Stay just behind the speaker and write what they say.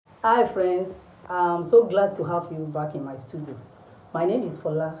Hi friends, I'm so glad to have you back in my studio. My name is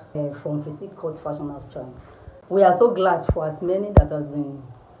Fola from Physique Court Fashion House channel. We are so glad for as many that has been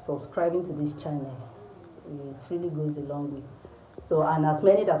subscribing to this channel. It really goes a long way. So, and as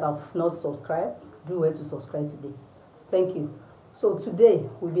many that have not subscribed, do well to subscribe today. Thank you. So today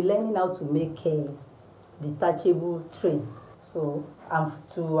we'll be learning how to make a detachable train. So, and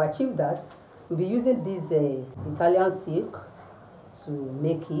to achieve that, we'll be using this Italian silk to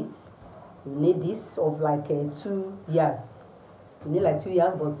make it. You need this of like 2 years. You need like 2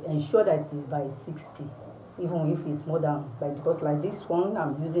 years, but ensure that it is by 60, even if it's more than, like, because like this one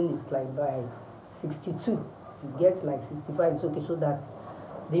I'm using is like by 62. If you get like 65, it's okay, so that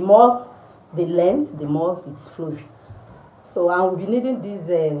the more the length, the more it flows. So I will be needing this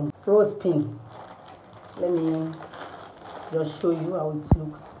rose pin. Let me just show you how it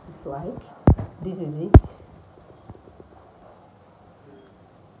looks like. This is it.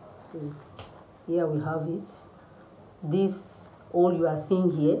 So here we have it. This all you are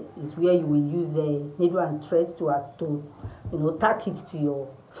seeing here is where you will use a needle and thread to tack it to your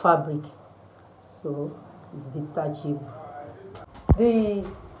fabric. So it's detachable. The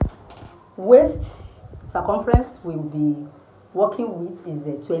waist circumference we will be working with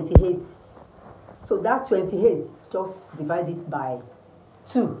is 28. So that 28, just divide it by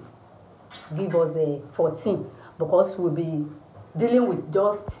 2 to give us a 14, because we'll be dealing with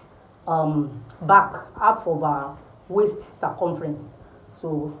just back half of our waist circumference.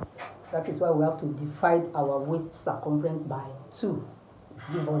 So that is why we have to divide our waist circumference by 2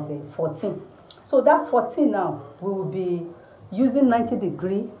 to give us a 14. So that 14 now, we will be using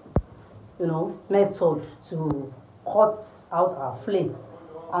 90-degree method to cut out our flame.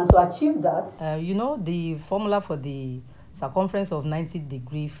 And to achieve that, the formula for the circumference of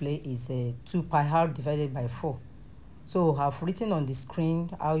 90-degree flay is 2 pi r divided by 4. So I've written on the screen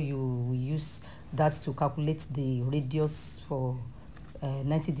how you use that to calculate the radius for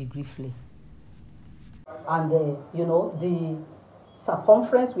 90-degree flay. And the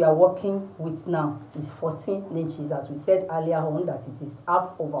circumference we are working with now is 14 inches, as we said earlier on, that it is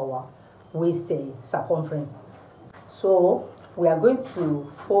half of our waist circumference. So we are going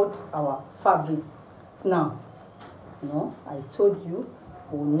to fold our fabric. Now, I told you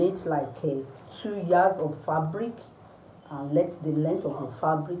we'll need like 2 yards of fabric, and let the length of the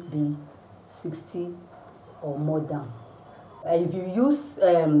fabric be 60 or more down. If you use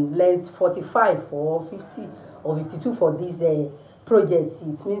length 45 or 50 or 52 for this project,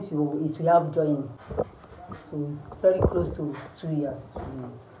 it means it will have joining. So it's very close to 2 years.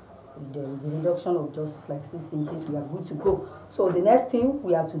 With the reduction of just like 6 inches, we are good to go. So the next thing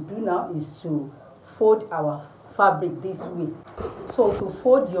we have to do now is to fold our fabric this way. So to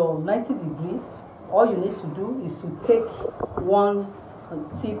fold your 90-degree, all you need to do is to take one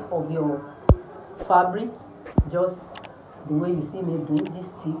tip of your fabric, just the way you see me doing this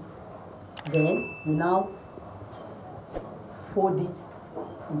tip. Then you now fold it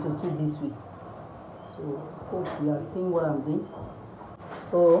into 2 this way. So hope you are seeing what I'm doing.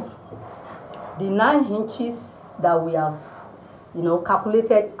 So the 9 inches that we have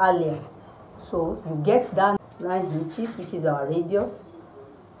calculated earlier, so you get that 9 inches, which is our radius.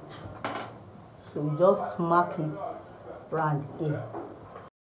 So you just mark it round here.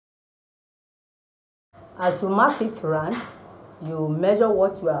 As you mark it round, you measure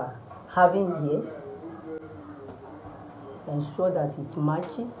what you are having here. Ensure that it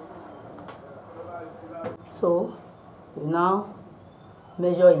matches. So you now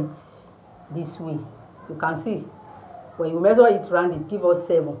measure it this way. You can see when you measure it round, it gives us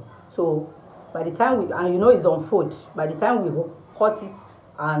 7. So by the time it's on fold, by the time we cut it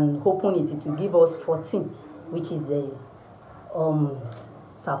and open it, it will give us 14, which is the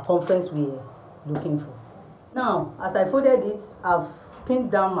circumference we're looking for. Now, as I folded it, I've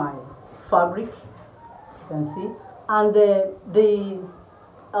pinned down my fabric, you can see, and the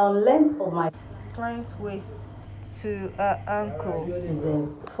length of my client waist to ankle is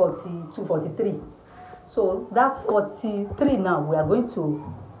 43. So that 43 now, we are going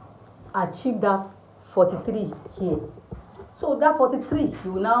to achieve that 43 here. So that 43,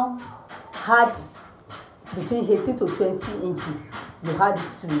 you will now add between 18 to 20 inches. You add it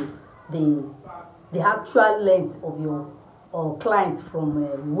to the actual length of your client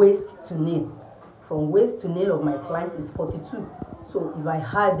from waist to nail. From waist to nail of my client is 42. So if I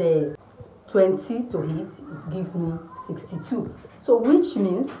add 20 to it, it gives me 62. So which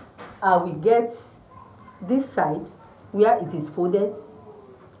means I will get this side where it is folded,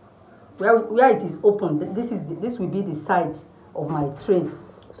 where it is open. This will be the side of my train.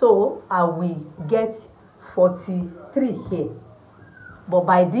 So I will get 43 here. But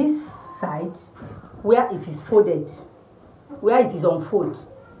by this side, where it is folded, where it is unfold,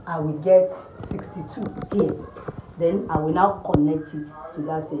 I will get 62 here. Then I will now connect it to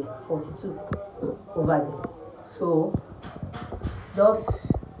that 42 over there. So just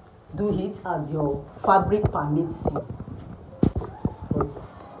do it as your fabric permits you.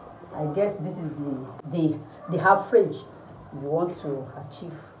 Because I guess this is the half range you want to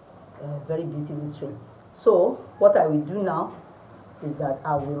achieve a very beautiful train. So what I will do now is that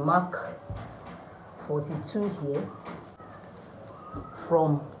I will mark 42 here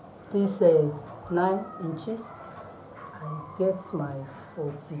from this 9 inches. I get my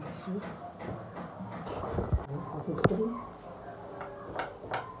 42, 43.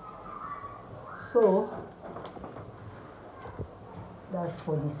 So that's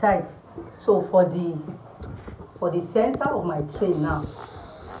for the side. So for the center of my train now,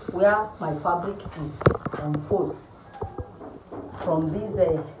 where my fabric is unfold, from these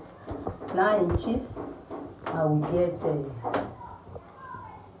 9 inches, I will get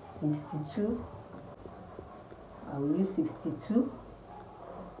 62. I will use 62.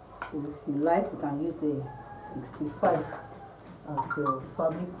 If you like, you can use a 65 as your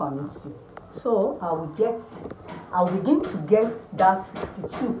fabric permits you. So I'll begin to get that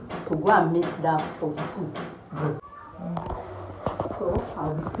 62 to go and meet that 42. So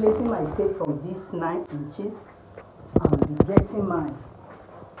I'll be placing my tape from these 9 inches and be getting my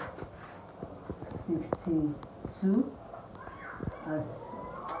 62 as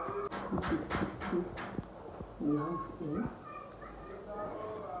this is 60. We have here.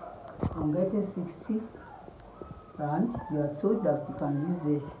 I'm getting 60 and you are told that you can use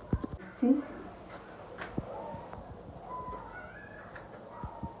a 60.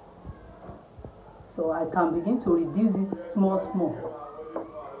 So I can begin to reduce it small,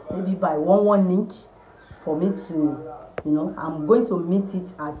 maybe by 1 inch for me to, I'm going to meet it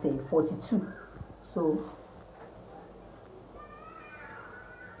at a 42. So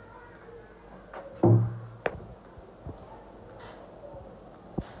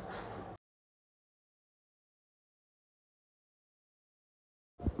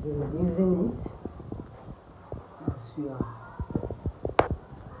reducing it as we are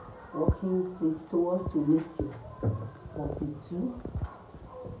working it towards to meet you 42.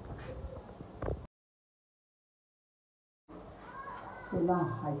 So now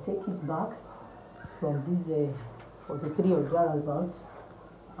I take it back from this 43 or thereabouts,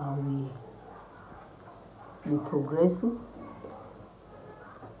 and we be progressing.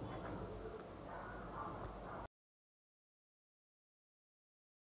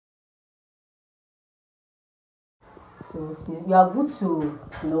 So you are good to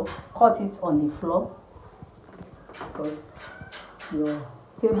cut it on the floor, because your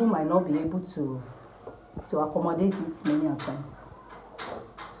table might not be able to accommodate it many times.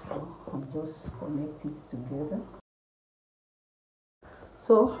 So I'll just connect it together.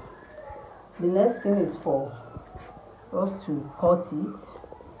 So the next thing is for us to cut it.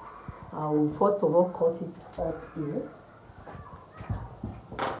 I will first of all cut it up here.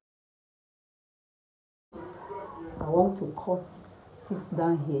 I want to cut it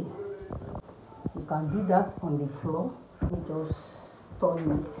down here. You can do that on the floor. You just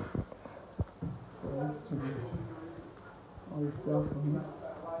turn it for it to be more easier for me.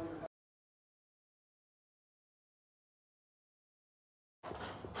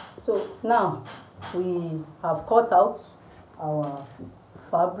 So now we have cut out our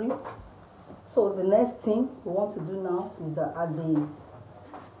fabric. So the next thing we want to do now is that at the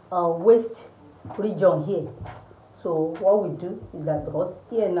waist region here. So what we do is that, because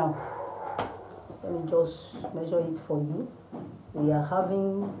here now, let me just measure it for you. We are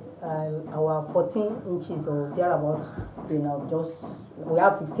having our 14 inches or thereabouts. We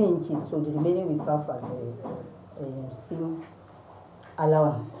have 15 inches, so the remaining will serve as a seam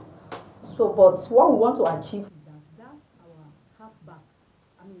allowance. So, but what we want to achieve is that our half back,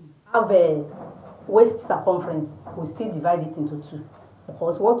 have a waist circumference, we still divide it into 2,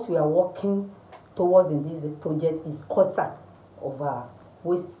 because what we are working towards in this project is quarter of our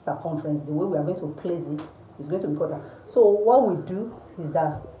waist circumference. The way we are going to place it is going to be quarter. So what we do is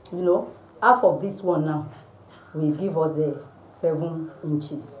that, half of this one now will give us a 7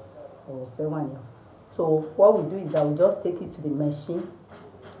 inches or 7.5. So what we do is that we just take it to the machine,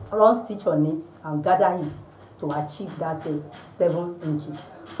 run stitch on it, and gather it to achieve that 7 inches.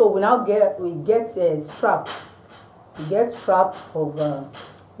 So we get a strap. We get strap of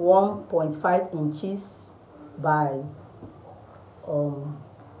 1.5 inches by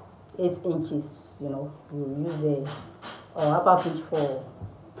 8 inches. We use a half inch for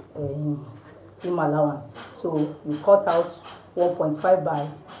seam allowance. So we cut out 1.5 by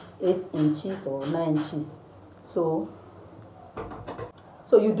 8 inches or 9 inches. So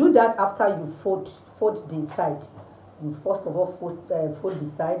you do that after you fold the side. You first of all fold the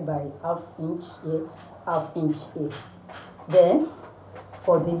side by half inch here, half inch here. Then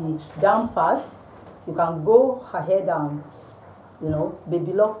for the down part, you can go ahead and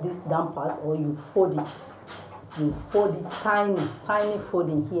baby lock this down part, or you fold it. You fold it tiny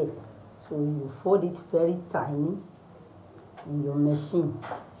folding here. So you fold it very tiny in your machine.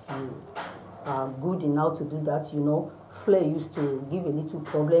 You are good enough to do that. Flare used to give a little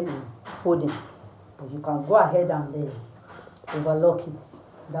problem in folding, but you can go ahead and overlock it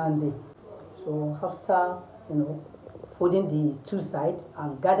down there. So after folding the two sides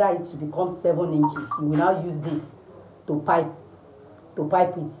and gather it to become 7 inches, you will now use this to pipe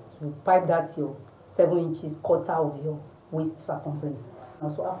it, to pipe that your 7 inches quarter of your waist circumference.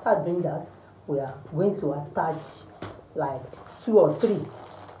 And so after doing that, we are going to attach like 2 or 3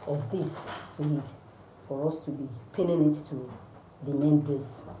 of this to it for us to be pinning it to the main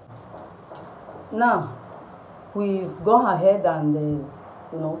brace. Now we've gone ahead and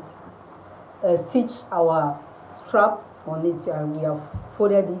stitch our strap on it. We have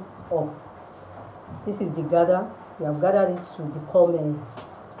folded it up. This is the gather. We have gathered it to become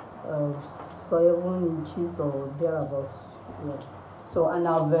 7 inches or thereabouts. Yeah. So, and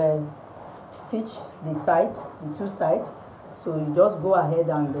I've stitched the two sides. So you just go ahead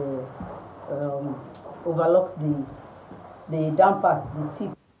and overlock the down part, the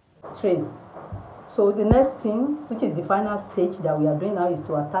tip train. So the next thing, which is the final stage that we are doing now, is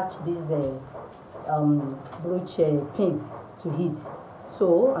to attach this brooch pin to it.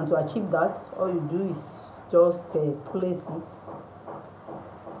 So, and to achieve that, all you do is just place it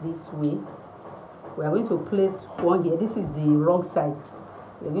this way. We are going to place one here. This is the wrong side.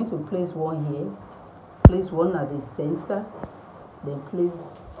 We are going to place one here, place one at the center, then place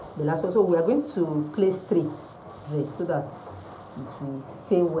the last one. So we are going to place 3 there so that it will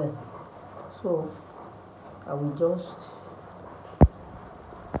stay well. So I will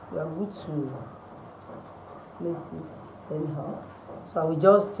we are going to place it anyhow. So I will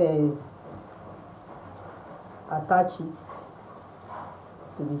just attach it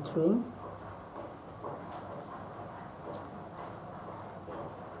to the train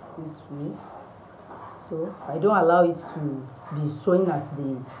this way. So I don't allow it to be showing at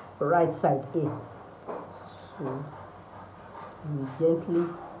the right side here. So you gently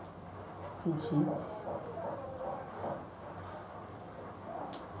stitch it.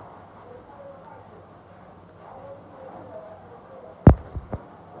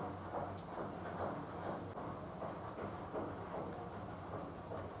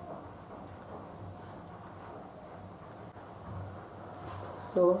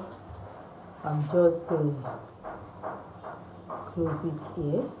 So I'm just close it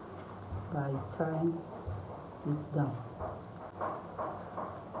here by tying it down.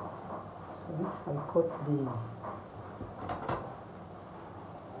 So I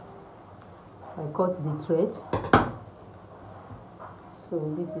cut the thread. So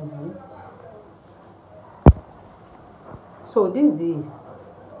this is it. So this is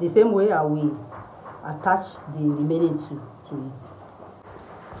the same way I will attach the remaining two to it.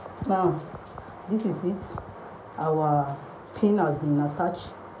 Now this is it. Our pin has been attached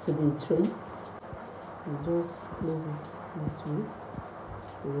to the tray. We just close it this way.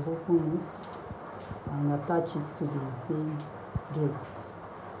 We open it and attach it to the main dress.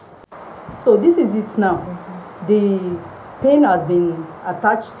 So this is it now. The pin has been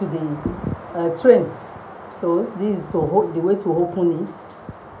attached to the train. So this is the way to open it.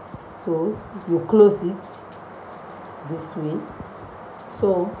 So you close it this way.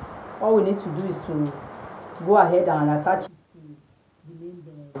 So all we need to do is to go ahead and attach it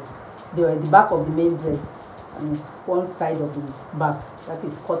to the back of the main dress, and one side of the back, that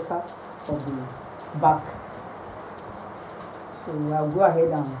is quarter of the back. So I'll go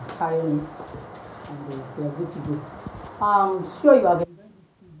ahead and iron it, and we are good to go. I'm sure you have enjoyed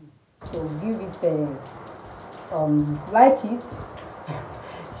this video, so give it a like it,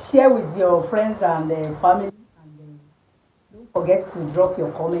 share with your friends and family, and don't forget to drop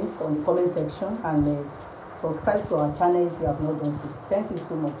your comments on the comment section, and subscribe to our channel if you have not done so. Thank you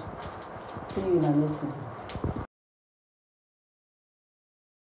so much. See you in our next video.